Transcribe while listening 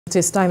It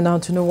is time now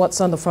to know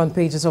what's on the front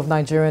pages of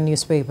Nigerian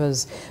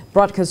newspapers.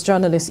 Broadcast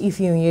journalist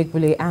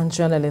Onyegbule and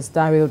journalist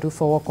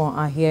Odufowokan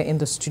are here in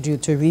the studio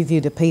to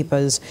review the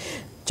papers.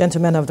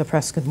 Gentlemen of the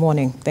press, good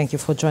morning. Thank you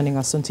for joining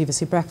us on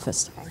TVC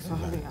Breakfast. Thanks for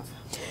having us.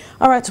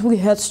 All right, we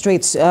head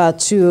straight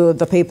to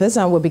the papers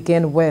and we'll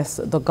begin with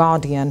The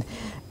Guardian.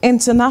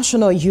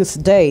 International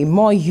Youth Day.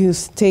 More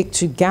youth take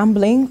to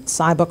gambling,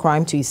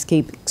 cybercrime to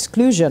escape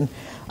exclusion.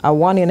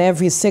 1 in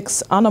every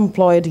 6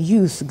 unemployed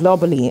youth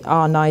globally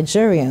are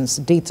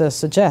Nigerians, data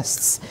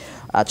suggests.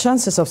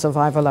 Chances of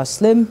survival are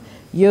slim.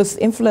 Youth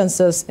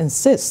influencers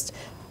insist.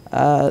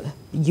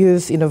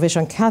 Youth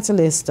innovation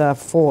catalyst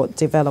for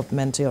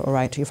development. All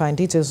right, you find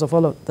details of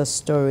all of the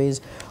stories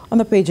on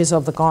the pages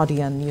of The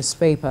Guardian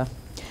newspaper.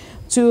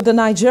 To the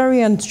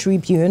Nigerian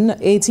Tribune,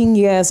 18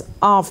 years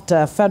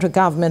after federal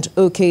government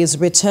okays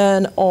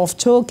return of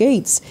toll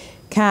gates,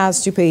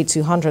 cars to pay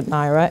 200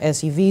 naira,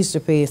 SUVs to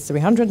pay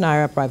 300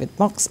 naira, private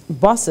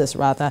buses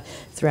rather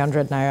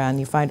 300 naira, and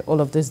you find all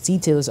of those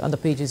details on the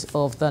pages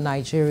of the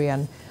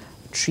Nigerian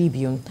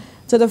Tribune.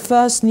 To the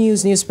First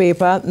News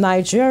newspaper,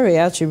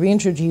 Nigeria to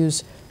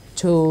reintroduce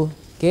toll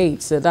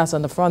gates. So that's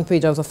on the front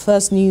page of the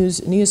First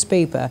News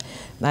newspaper.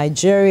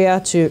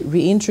 Nigeria to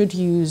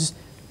reintroduce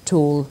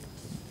toll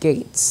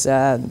gates.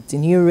 The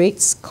new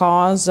rates: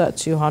 cars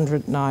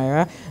 200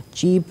 naira,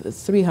 Jeep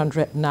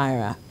 300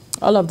 naira.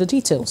 All of the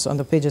details on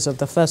the pages of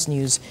the First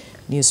News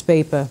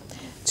newspaper.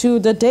 To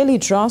the Daily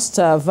Trust,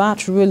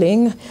 VAT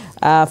ruling,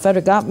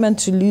 federal government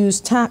to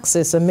lose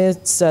taxes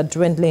amidst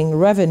dwindling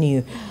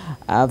revenue.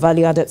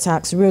 Value-added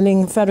tax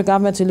ruling, federal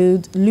government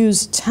to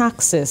lose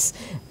taxes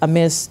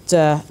amidst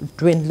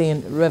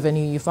dwindling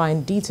revenue. You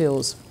find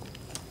details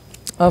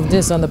of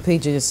this on the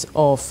pages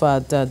of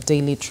the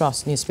Daily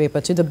Trust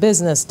newspaper. To the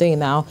Business Day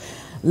now,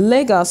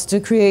 Lagos to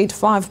create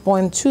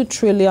 5.2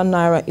 trillion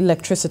naira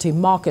electricity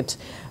market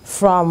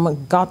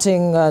from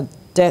gutting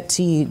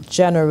dirty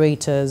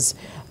generators.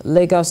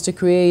 Lagos to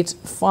create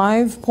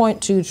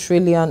 5.2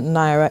 trillion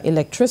naira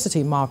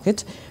electricity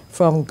market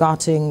from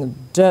gutting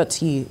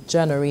dirty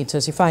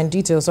generators. You find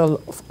details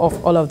of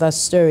all of that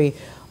story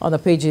on the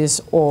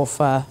pages of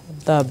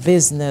the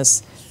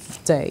Business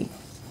Day.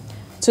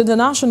 To the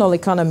national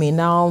economy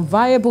now,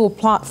 viable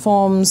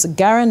platforms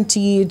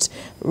guaranteed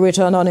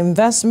return on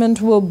investment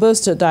will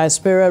boost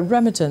diaspora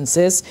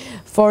remittances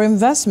for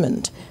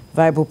investment.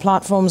 Viable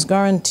platforms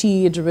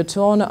guaranteed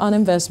return on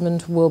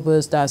investment will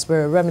boost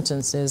diaspora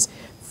remittances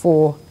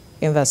for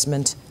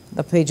investment.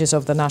 The pages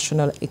of the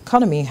national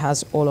economy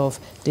has all of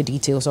the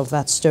details of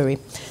that story.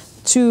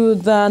 To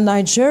the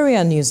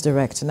Nigerian News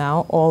Direct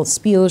now, all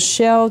spill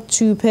shell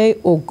to pay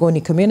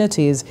Ogoni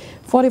communities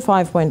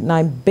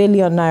 45.9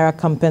 billion naira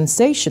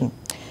compensation.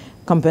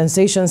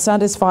 Compensation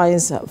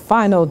satisfies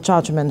final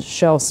judgment,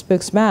 Shell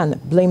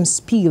spokesman blames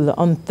spill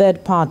on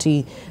third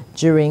party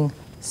during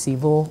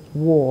civil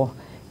war.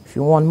 If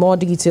you want more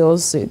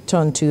details,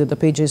 turn to the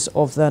pages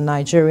of the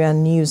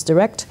Nigerian News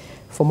Direct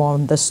for more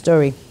on the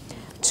story.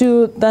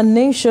 To the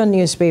Nation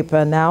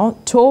newspaper now,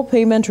 toll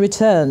payment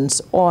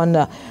returns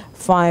on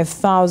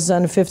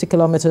 5,050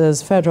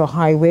 kilometers federal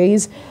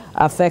highways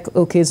affect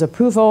OK's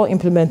approval.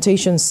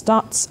 Implementation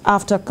starts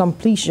after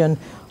completion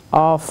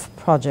of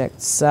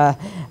projects.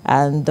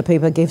 And the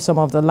paper gave some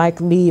of the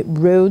likely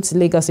roads: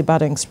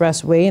 Lagos-Ibadan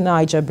Expressway,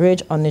 Niger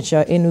Bridge,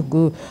 Onitsha,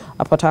 Enugu,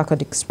 Port Harcourt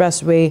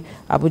Expressway,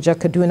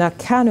 Abuja-Kaduna,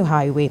 Kano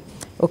Highway,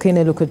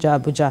 Okene-Lokoja,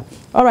 Abuja.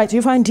 All right,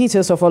 you find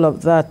details of all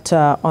of that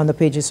on the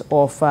pages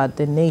of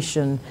the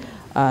Nation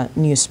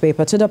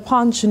newspaper. To the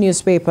Punch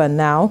newspaper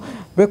now,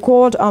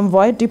 record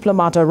envoy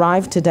diplomat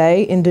arrived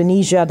today.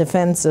 Indonesia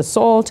defends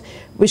assault.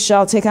 We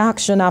shall take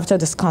action after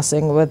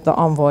discussing with the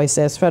envoy,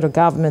 says federal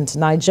government.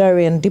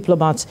 Nigerian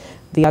diplomat,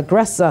 the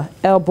aggressor,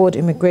 elbowed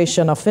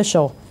immigration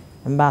official,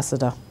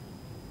 ambassador.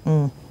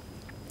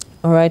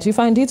 All right, you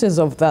find details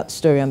of that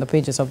story on the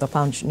pages of the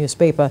Punch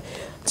newspaper.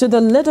 To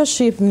the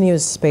Leadership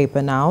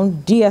newspaper now,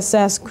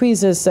 DSS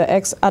quizzes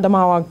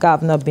ex-Adamawa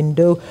Governor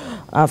Bindo,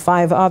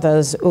 5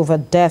 others over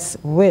death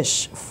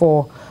wish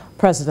for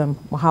President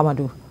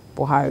Muhammadu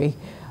Buhari.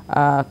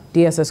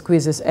 DSS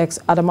quizzes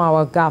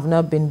ex-Adamawa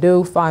Governor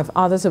Bindo, 5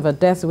 others over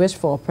death wish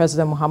for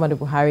President Muhammadu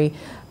Buhari.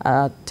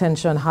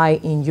 Tension high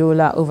in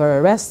Yola over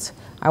arrest.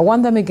 I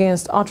warn them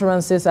against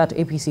utterances at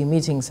APC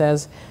meeting,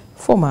 says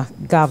former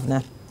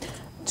governor.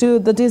 To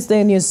the This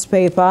Day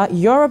newspaper,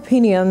 your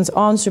opinions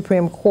on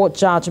Supreme Court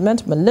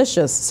judgment: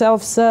 malicious,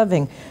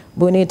 self-serving.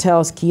 Buni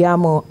tells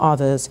Kiyamo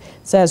others,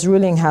 says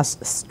ruling has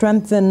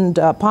strengthened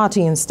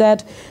party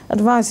instead,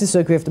 advises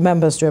aggrieved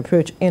members to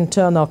approach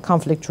internal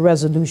conflict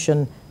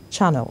resolution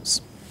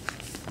channels.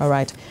 All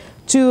right.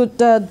 To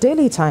the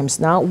Daily Times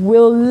now,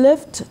 will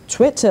lift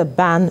Twitter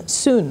ban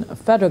soon,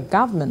 federal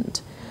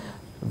government.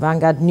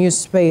 Vanguard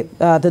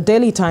newspaper, the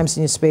Daily Times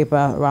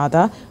newspaper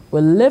rather,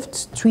 will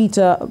lift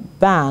Twitter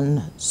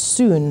ban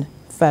soon,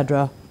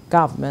 federal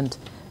government.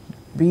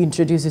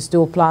 Reintroduces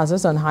toll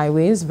plazas on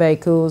highways,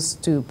 vehicles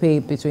to pay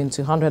between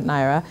 200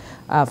 naira,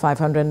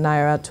 500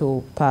 naira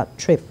toll per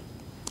trip.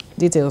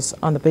 Details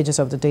on the pages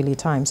of the Daily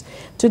Times.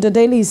 To the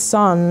Daily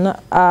Sun,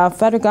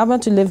 federal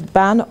government to lift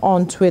ban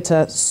on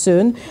Twitter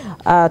soon.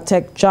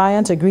 Tech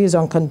giant agrees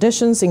on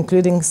conditions,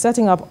 including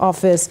setting up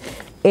office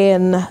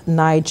in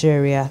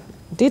Nigeria.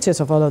 Details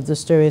of all of the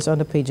stories on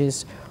the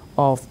pages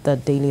of the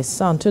Daily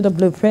Sun. To the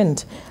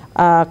Blueprint,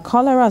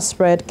 cholera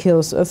spread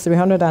kills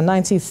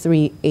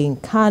 393 in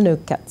Kano,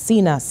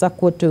 Katsina,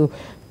 Sokoto,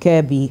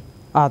 Kebbi,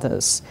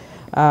 others.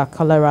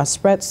 Cholera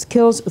spreads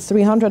kills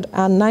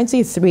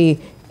 393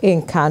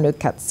 in Kano,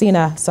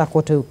 Katsina,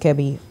 Sokoto,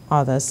 Kebbi,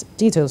 others.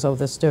 Details of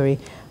the story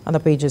on the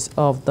pages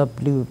of the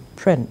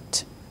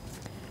Blueprint.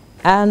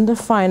 And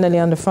finally,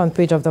 on the front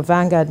page of the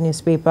Vanguard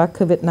newspaper,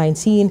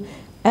 COVID-19,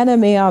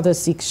 NMA others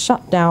seek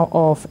shutdown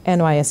of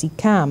NYSC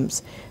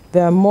camps.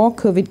 There are more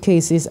COVID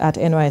cases at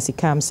NYSC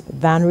camps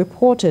than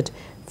reported.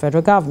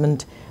 Federal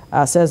government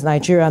says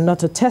Nigeria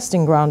not a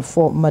testing ground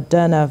for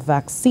Moderna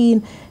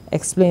vaccine,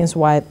 explains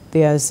why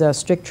there's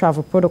strict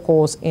travel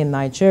protocols in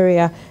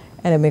Nigeria.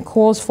 NMA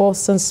calls for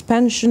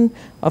suspension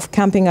of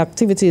camping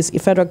activities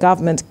if federal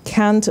government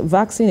can't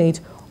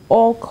vaccinate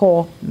all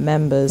core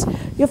members.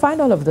 You'll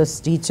find all of these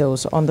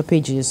details on the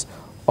pages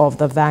of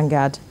the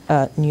Vanguard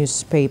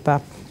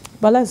newspaper.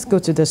 But let's go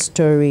to the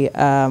story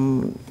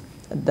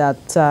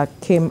that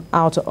came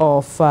out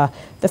of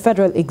the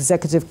Federal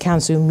Executive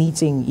Council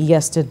meeting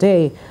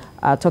yesterday,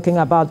 talking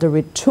about the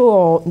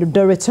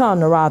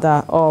return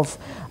of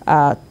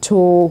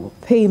toll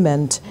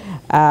payment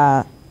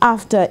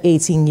after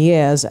 18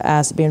 years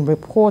has been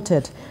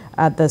reported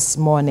this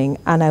morning.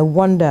 And I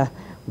wonder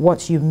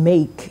what you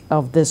make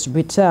of this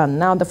return.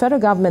 Now, the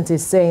federal government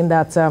is saying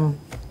that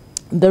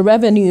the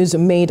revenues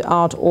made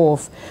out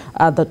of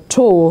the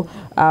toll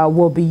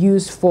will be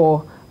used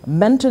for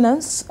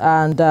maintenance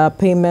and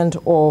payment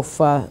of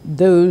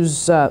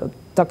those,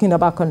 talking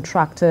about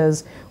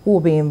contractors who will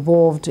be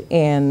involved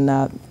in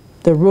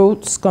the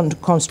roads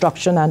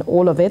construction and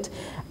all of it.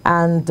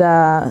 And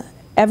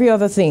every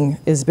other thing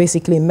is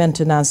basically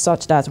maintenance,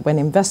 such that when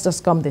investors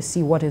come, they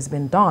see what has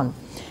been done.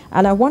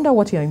 And I wonder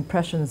what your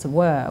impressions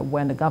were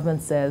when the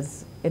government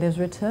says it is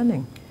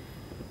returning.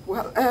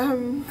 Well,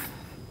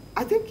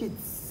 I think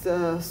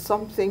it's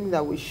something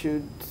that we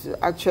should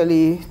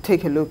actually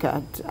take a look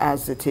at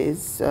as it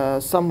is.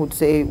 Some would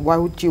say, why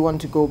would you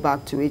want to go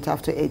back to it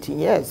after 18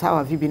 years? How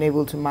have you been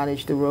able to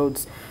manage the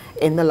roads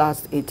in the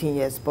last 18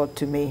 years? But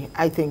to me,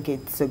 I think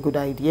it's a good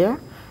idea.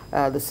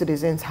 The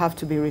citizens have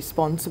to be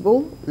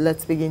responsible.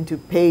 Let's begin to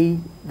pay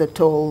the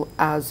toll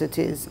as it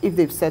is. If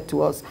they've said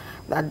to us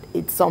that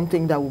it's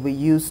something that will be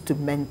used to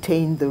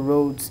maintain the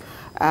roads,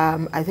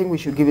 I think we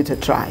should give it a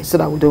try so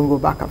that we don't go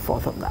back and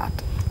forth on that.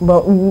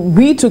 But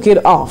we took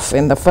it off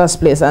in the first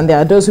place, and there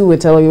are those who will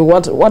tell you,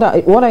 what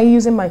are you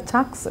using my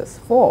taxes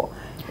for?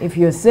 If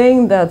you're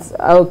saying that,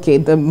 okay,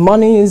 the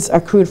money is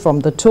accrued from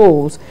the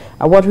tolls,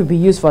 what will be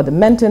used for the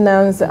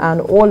maintenance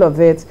and all of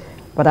it,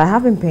 but I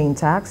haven't paid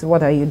tax,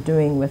 what are you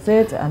doing with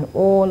it, and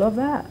all of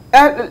that?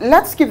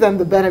 Let's give them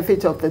the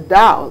benefit of the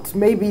doubt.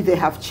 Maybe they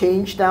have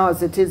changed now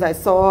as it is. I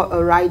saw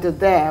a rider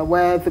there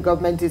where the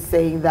government is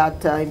saying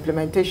that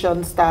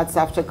implementation starts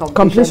after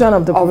completion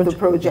of the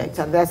project.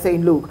 And they're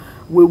saying, look,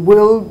 we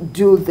will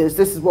do this.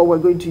 This is what we're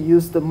going to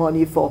use the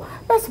money for.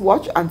 Let's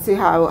watch and see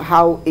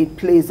how it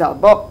plays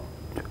out. But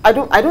I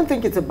don't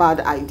think it's a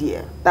bad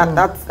idea.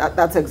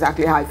 That's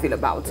exactly how I feel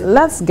about it.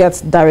 Let's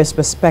get Darius'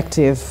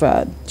 perspective.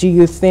 Do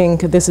you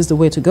think this is the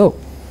way to go?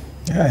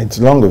 Yeah, it's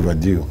long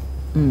overdue.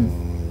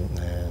 And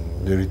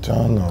the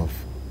return of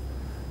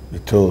the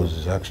tolls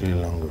is actually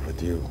long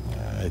overdue.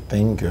 I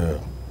think it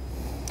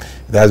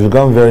has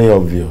become very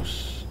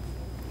obvious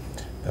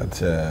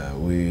that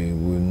we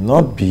will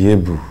not be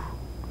able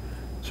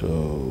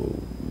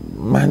to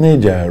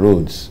manage our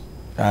roads,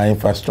 our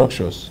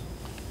infrastructures,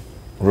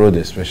 road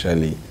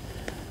especially,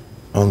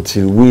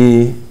 until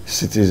we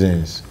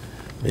citizens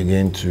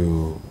begin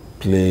to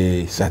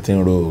play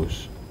certain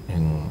roles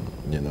in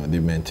the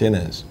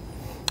maintenance.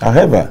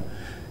 However,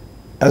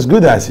 as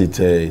good as it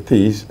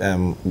is,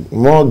 I'm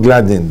more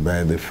gladdened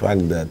by the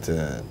fact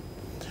that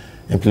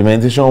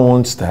implementation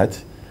won't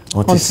start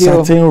until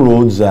certain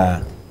roads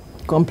are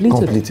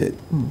completed.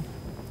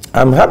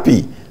 I'm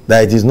happy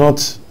that it is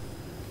not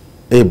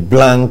a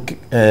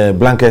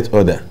blanket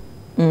order.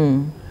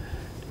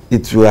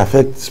 It will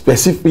affect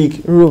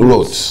specific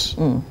roads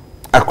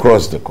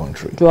across the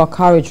country. Dual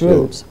carriage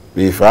roads.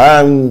 If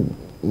I'm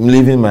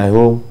leaving my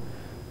home,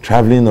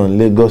 traveling on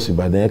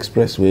Lagos-Ibadan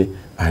Expressway,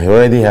 I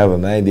already have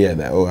an idea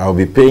that I'll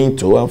be paying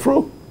to and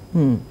fro.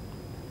 You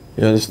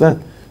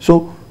understand?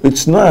 So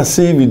it's not as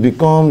if it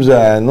becomes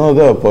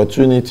another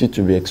opportunity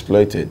to be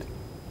exploited.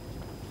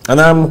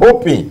 And I'm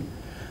hoping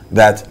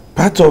that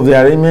part of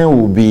the arrangement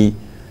will be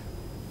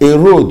a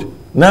road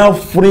now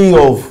free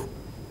of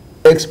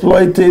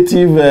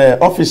exploitative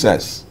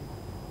officers.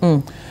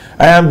 I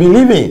am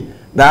believing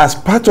that as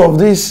part of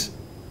this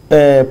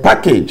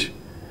package,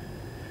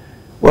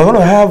 we're going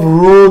to have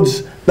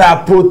roads that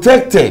are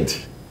protected,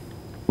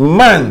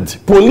 manned,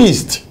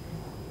 policed.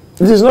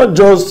 It is not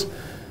just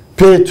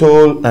pay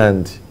toll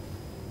and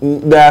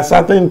there are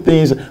certain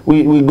things,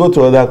 we go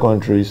to other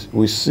countries,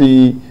 we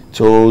see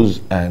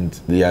tolls and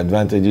the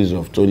advantages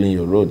of tolling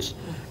your roads.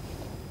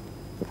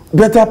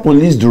 Better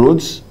policed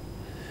roads,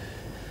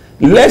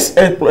 less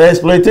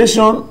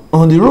exploitation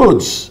on the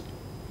roads,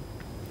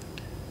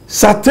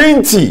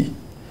 certainty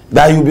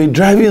that you'll be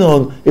driving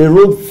on a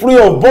road free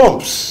of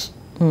bumps.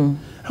 I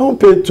won't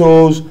pay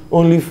tolls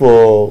only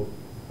for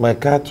my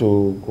car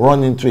to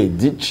run into a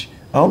ditch.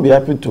 I won't be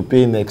happy to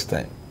pay next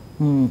time.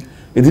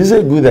 It is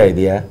a good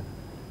idea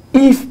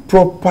if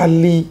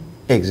properly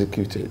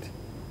executed,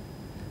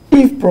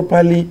 if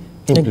properly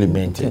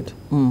implemented.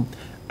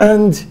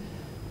 And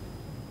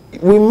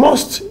we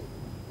must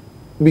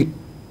be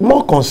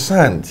more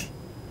concerned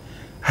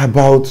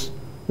about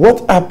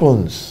what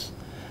happens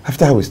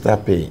after we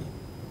start paying.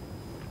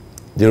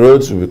 The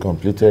roads will be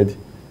completed,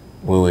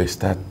 we will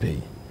start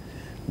paying.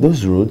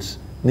 Those roads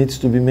need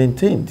to be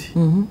maintained.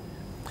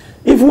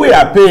 If we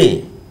are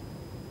paying,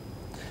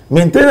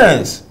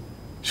 maintenance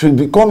should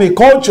become a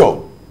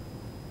culture,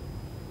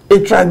 a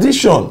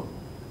tradition,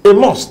 a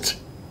must.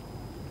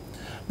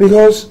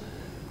 Because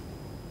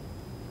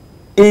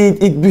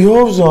it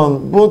behoves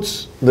on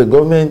both the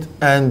government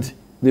and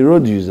the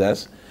road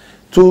users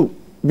to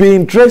be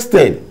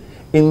interested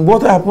in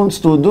what happens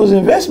to those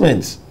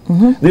investments.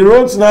 The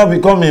roads now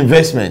become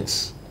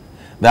investments.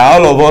 That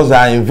all of us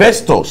are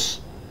investors.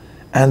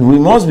 And we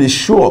must be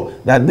sure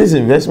that these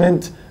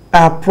investments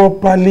are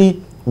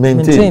properly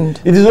maintained.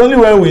 It is only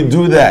when we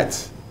do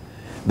that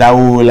that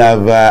we will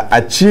have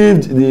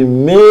achieved the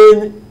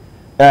main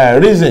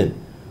reason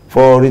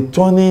for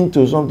returning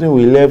to something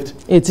we left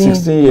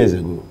 16 years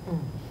ago.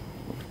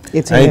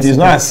 And it is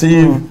not as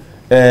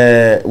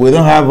if we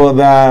don't have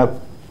other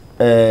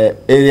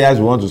areas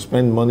we want to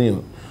spend money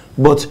on.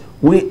 But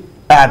we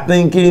are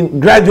thinking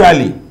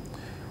gradually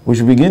we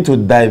should begin to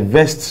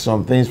divest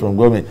some things from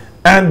government.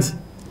 And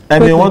I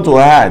may want to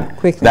add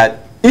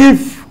that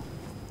if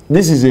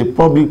this is a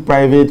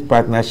public-private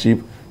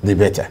partnership, the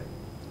better.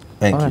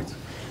 Thank you.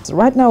 So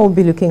right now we'll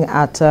be looking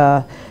at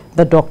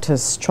the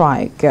doctors'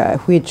 strike,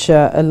 which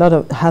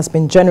has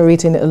been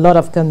generating a lot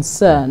of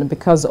concern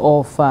because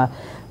of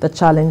the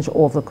challenge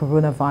of the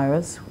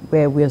coronavirus,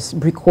 where we're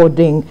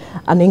recording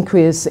an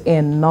increase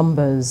in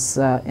numbers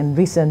in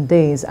recent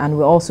days, and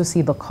we also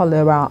see the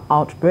cholera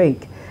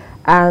outbreak.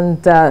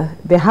 And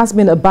there has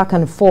been a back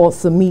and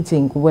forth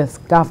meeting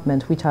with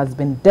government, which has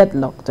been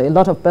deadlocked. A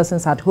lot of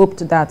persons had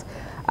hoped that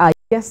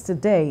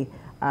yesterday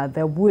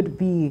there would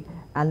be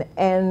an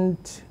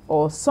end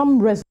or some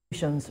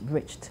resolutions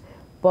reached,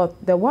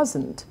 but there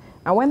wasn't.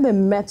 And when they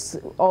met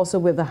also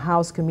with the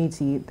House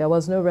Committee, there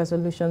was no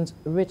resolutions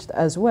reached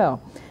as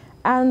well.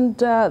 And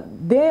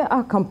they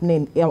are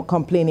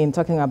complaining,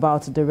 talking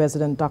about the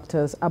resident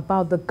doctors,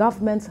 about the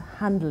government's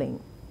handling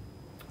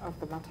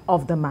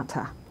of the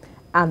matter.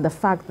 And the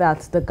fact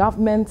that the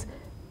government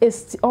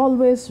is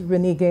always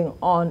reneging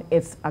on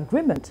its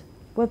agreement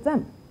with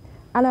them.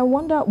 And I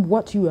wonder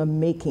what you are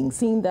making,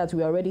 seeing that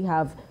we already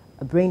have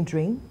a brain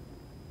drain,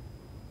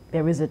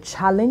 there is a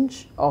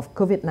challenge of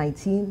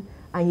COVID-19,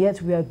 and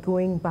yet we are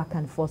going back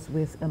and forth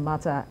with a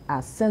matter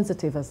as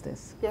sensitive as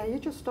this. Yeah, you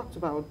just talked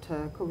about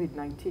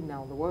COVID-19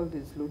 now. The world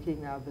is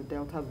looking at the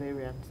Delta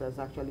variant that's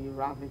actually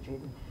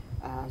ravaging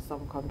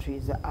some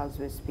countries as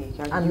we speak.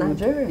 And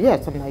Nigeria.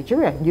 Yes, and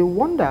Nigeria. You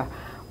wonder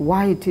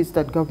why it is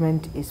that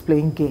government is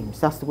playing games.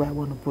 That's the way I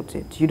want to put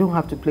it. You don't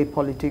have to play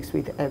politics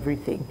with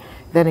everything.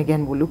 Then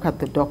again, we look at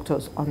the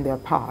doctors on their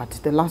part.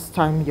 The last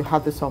time you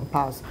had this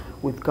impasse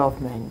with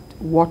government,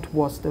 what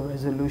was the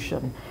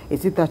resolution?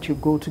 Is it that you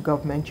go to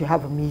government, you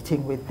have a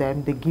meeting with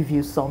them, they give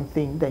you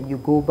something, then you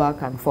go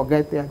back and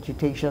forget the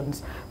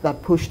agitations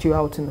that pushed you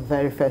out in the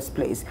very first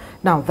place?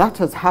 Now, that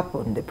has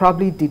happened. They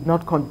probably did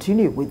not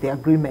continue with the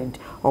agreement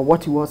or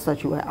what it was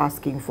that you were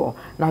asking for.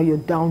 Now you're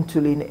down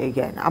tooling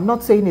again. I'm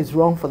not saying it's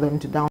wrong for them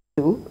to down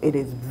tool. It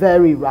is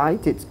very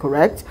right. It's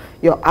correct.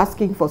 You're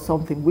asking for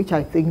something which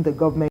I think the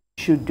government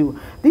should do.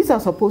 These are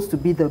supposed to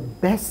be the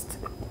best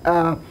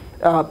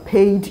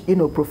paid,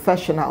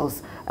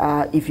 professionals,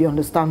 if you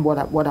understand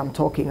what I'm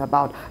talking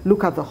about.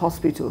 Look at the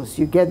hospitals.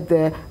 You get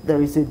there,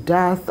 there is a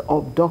dearth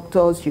of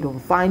doctors. You don't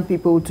find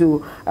people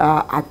to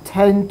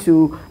attend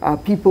to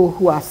people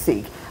who are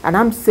sick. And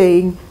I'm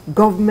saying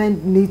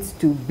government needs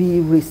to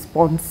be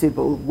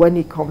responsible when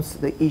it comes to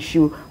the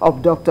issue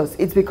of doctors.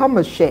 It's become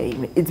a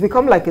shame. It's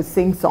become like a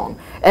sing-song.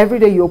 Every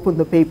day you open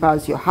the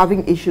papers, you're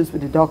having issues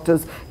with the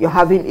doctors, you're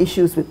having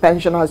issues with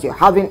pensioners, you're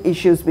having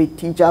issues with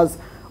teachers.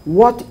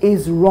 What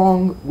is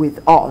wrong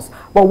with us?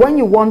 But when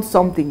you want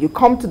something, you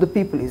come to the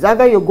people. It's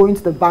either you're going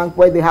to the bank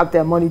where they have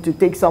their money to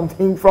take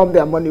something from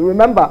their money.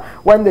 Remember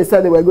when they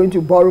said they were going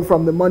to borrow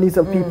from the monies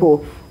of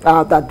people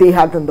that they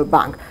had in the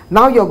bank.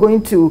 Now you're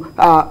going to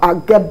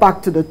get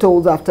back to the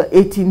tolls after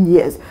 18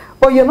 years.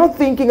 But you're not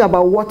thinking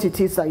about what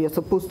it is that you're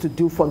supposed to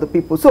do for the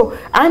people. So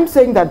I'm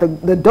saying that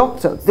the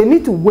doctors, they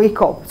need to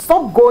wake up.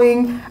 Stop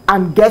going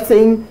and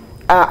getting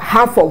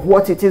half of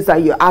what it is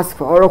that you ask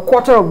for, or a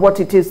quarter of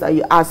what it is that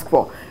you ask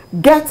for.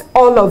 Get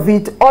all of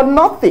it or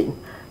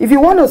nothing. If you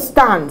want to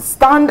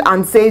stand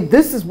and say,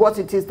 this is what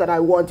it is that I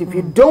want. If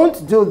you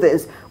don't do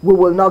this, we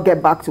will not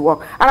get back to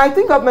work. And I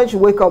think government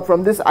should wake up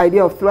from this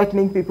idea of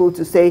threatening people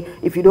to say,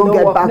 if you don't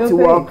get back to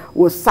work,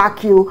 we'll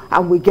sack you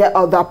and we get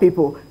other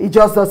people. It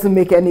just doesn't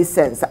make any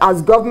sense.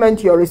 As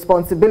government, your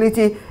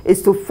responsibility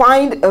is to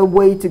find a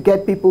way to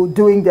get people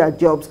doing their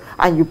jobs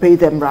and you pay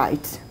them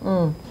right.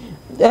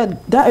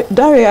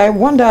 Daria, I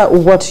wonder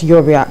what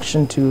your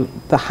reaction to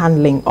the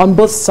handling on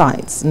both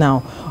sides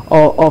now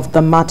of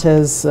the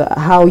matters,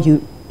 how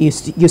you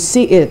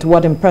see it,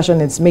 what impression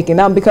it's making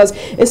now, because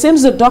it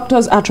seems the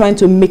doctors are trying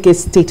to make a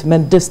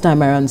statement this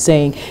time around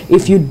saying,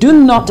 if you do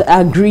not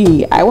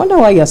agree, I wonder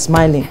why you're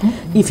smiling,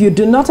 if you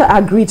do not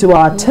agree to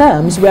our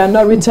terms, we are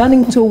not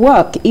returning to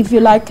work. If you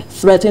like,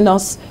 threaten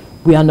us,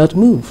 we are not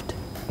moved.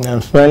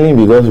 I'm smiling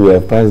because we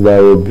have passed that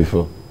road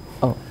before.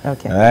 Oh,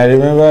 okay. I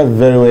remember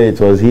very well, it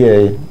was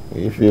here,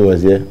 if he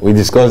was here, we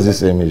discussed this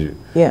same issue.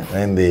 Yeah.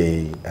 When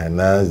they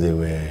announced they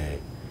were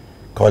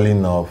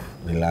calling off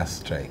the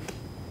last strike.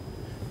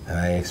 And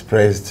I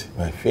expressed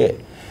my fear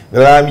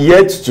that I'm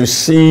yet to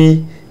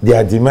see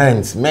their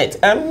demands met.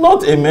 I'm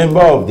not a member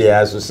of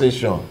their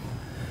association.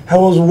 I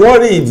was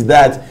worried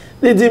that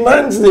the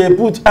demands they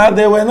put out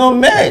there were not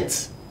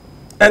met.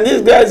 And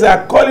these guys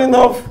are calling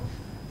off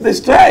the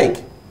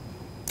strike.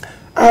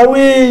 Are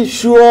we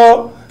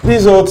sure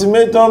this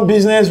ultimatum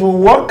business will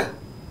work?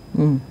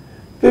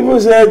 People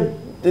said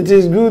it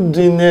is good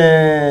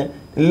in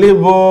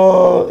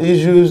labor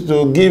issues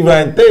to give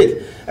and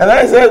take. And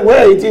I said,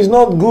 well, it is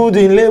not good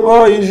in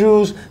labor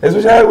issues,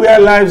 especially where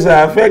lives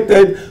are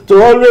affected,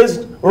 to always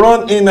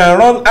run in and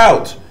run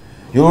out.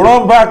 You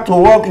run back to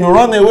work, you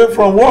run away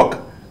from work.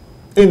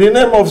 In the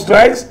name of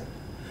strikes,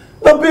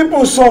 the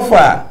people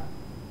suffer.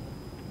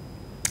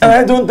 And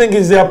I don't think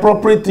it's the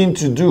appropriate thing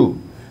to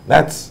do.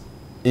 That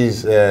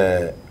is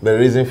the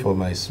reason for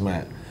my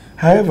smile.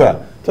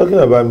 However, talking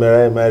about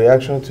my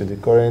reaction to the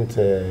current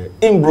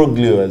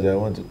imbroglio, as I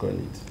want to call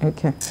it.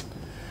 Okay.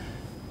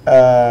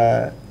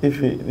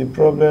 The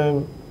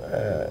problem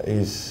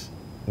is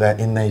that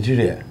in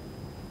Nigeria,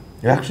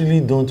 you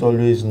actually don't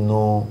always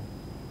know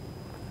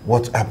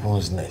what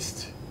happens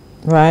next.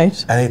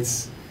 Right. And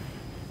it's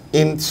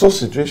in such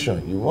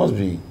situation, you must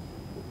be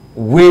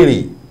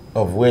wary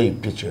of where you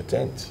pitch your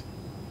tent.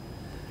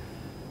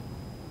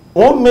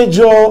 One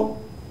major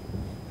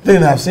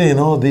thing I've seen in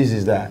all this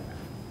is that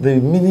the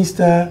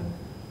minister,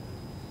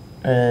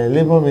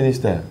 labor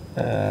minister,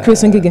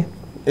 Chris Ngige,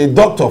 a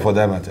doctor for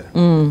that matter,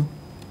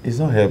 is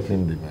not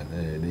helping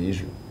the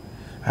issue.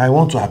 I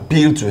want to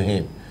appeal to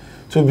him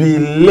to be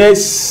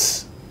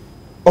less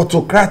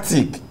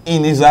autocratic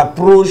in his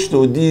approach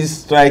to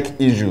this strike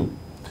issue.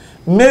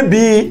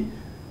 Maybe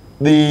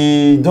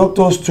the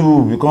doctors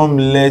too become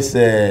less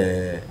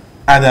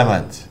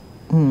adamant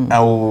and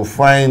will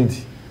find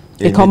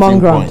a common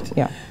ground.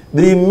 Yeah.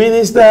 The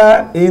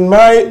minister, in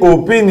my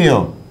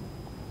opinion,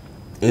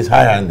 is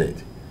high-handed.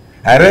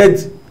 I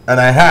read and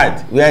I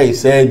heard where he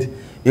said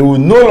he will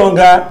no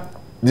longer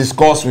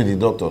discuss with the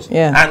doctors.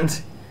 Yeah.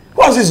 And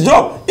what's his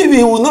job? If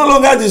he will no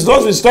longer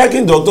discuss with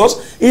striking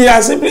doctors, he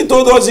has simply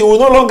told us he will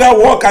no longer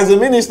work as a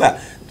minister.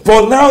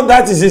 For now,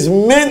 that is his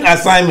main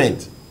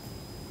assignment.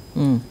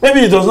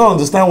 Maybe he does not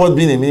understand what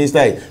being a minister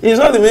is. He's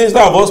not the minister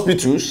of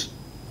hospitals.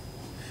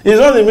 He's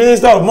not the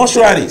minister of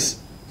mortuaries.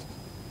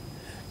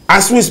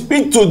 As we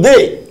speak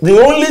today, the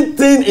only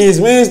thing he's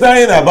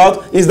ministering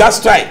about is that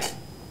strike.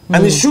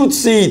 And he should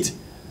see it.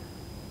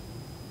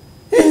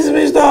 He's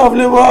Minister of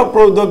Labor,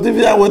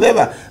 Productivity, and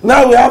whatever.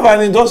 Now we have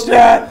an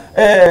industrial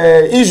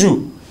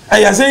issue.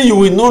 And you're saying you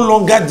will no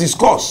longer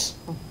discuss.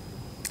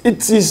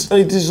 It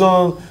is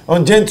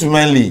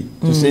ungentlemanly,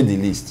 to say the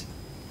least.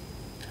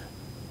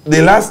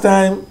 The last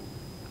time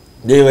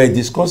they were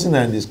discussing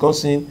and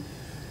discussing,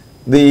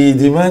 the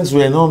demands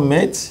were not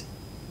met.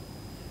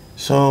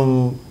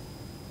 Some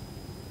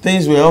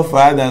things were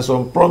offered and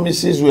some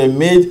promises were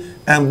made,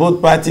 and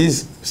both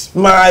parties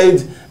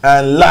smiled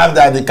and laughed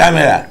at the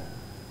camera,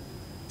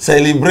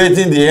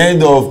 celebrating the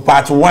end of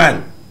part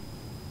 1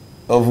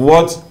 of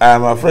what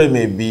I'm afraid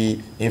may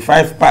be in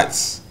 5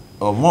 parts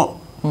or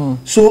more.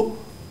 So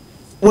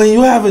when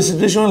you have a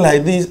situation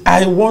like this,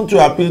 I want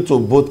to appeal to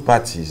both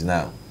parties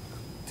now.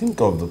 Think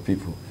of the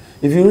people.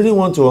 If you really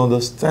want to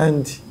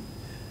understand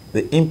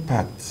the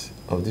impact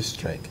of this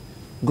strike,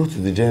 go to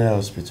the general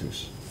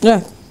hospitals.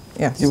 Yeah.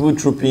 Yes. People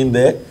troop in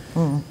there,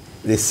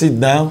 they sit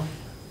down,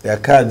 their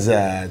cards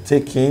are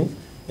taken.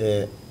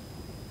 It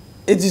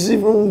is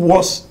even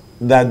worse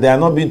that they are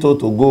not being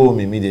told to go home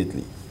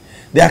immediately.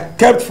 They are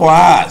kept for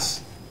hours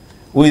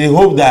with the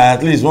hope that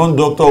at least one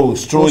doctor will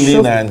stroll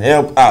in and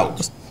help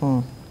out.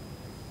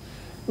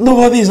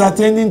 Nobody is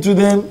attending to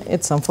them.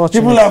 It's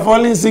unfortunate. People are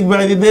falling sick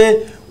by the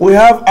day. We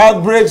have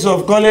outbreaks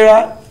of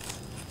cholera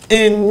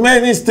in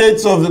many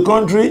states of the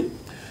country.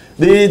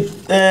 The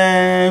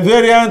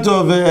variant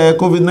of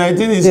COVID-19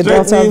 is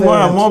threatening more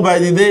and more by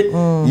the day.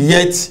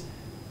 Yet,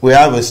 we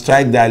have a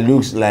strike that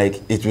looks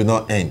like it will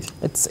not end.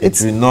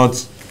 It will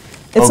not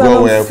It's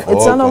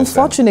an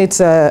unfortunate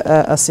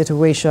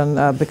situation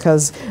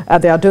because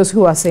there are those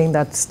who are saying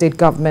that state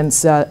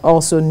governments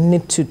also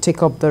need to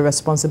take up the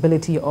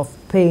responsibility of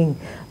paying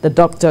the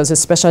doctors,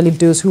 especially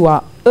those who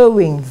are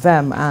owing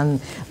them,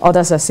 and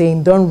others are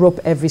saying don't rope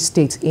every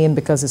state in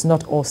because it's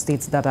not all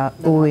states that are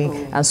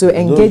owing, and so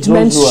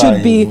engagement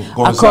should be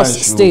across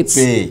states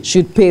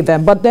should pay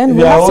them. But then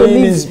we have to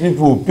leave these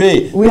people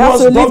pay. We have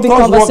to leave the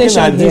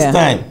conversation at this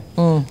time.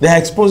 They are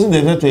exposing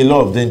them to a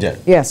lot of danger.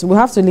 Yes, we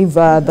have to leave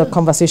the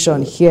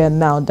conversation here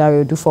now.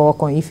 Dario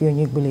Odufowokan,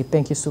 Onyegbule,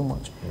 thank you so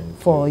much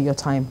for your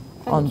time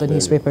on the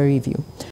newspaper review.